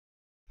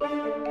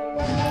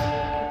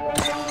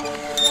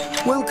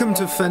Welcome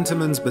to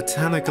Fentimans'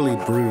 botanically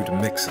brewed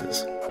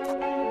mixes.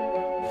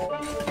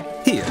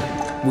 Here,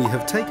 we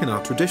have taken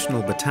our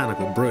traditional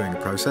botanical brewing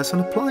process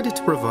and applied it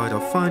to provide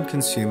our fine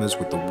consumers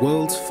with the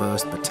world's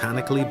first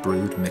botanically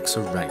brewed mixer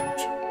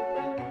range.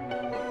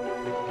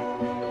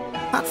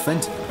 At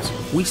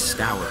Fentimans, we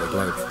scour the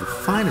globe for the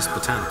finest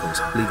botanicals,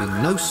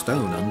 leaving no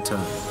stone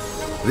unturned.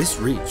 This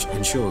reach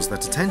ensures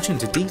that attention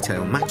to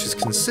detail matches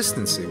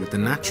consistency with the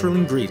natural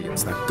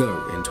ingredients that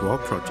go into our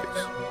produce.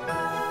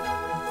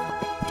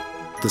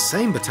 The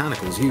same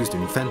botanicals used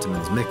in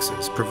Fentimans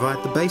mixers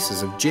provide the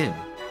basis of gin,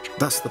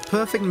 thus the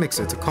perfect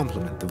mixer to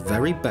complement the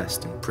very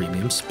best in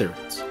premium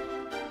spirits.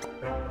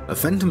 A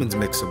Fentimans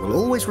mixer will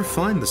always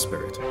refine the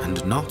spirit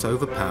and not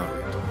overpower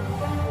it.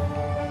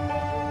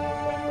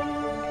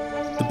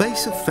 The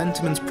base of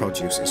Fentimans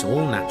produce is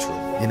all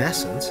natural, in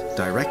essence,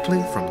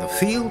 directly from the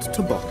field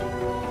to bottle.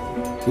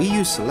 We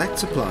use select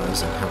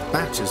suppliers and have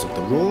batches of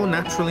the raw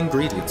natural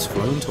ingredients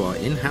flown to our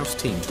in-house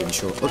team to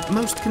ensure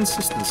utmost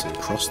consistency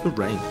across the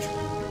range.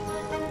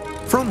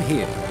 From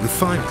here, with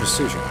fine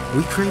precision,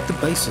 we create the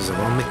bases of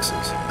our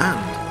mixes,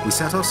 and we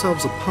set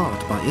ourselves apart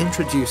by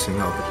introducing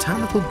our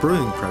botanical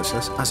brewing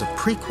process as a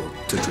prequel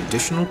to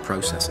traditional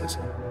processes.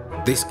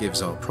 This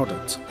gives our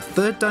products a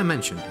third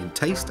dimension in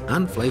taste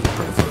and flavour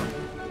profile.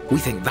 We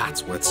think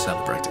that's worth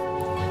celebrating.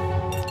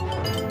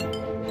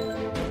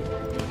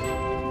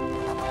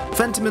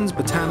 Fentimans'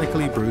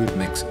 botanically brewed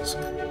mixers,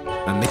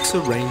 a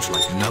mixer range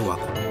like no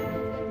other.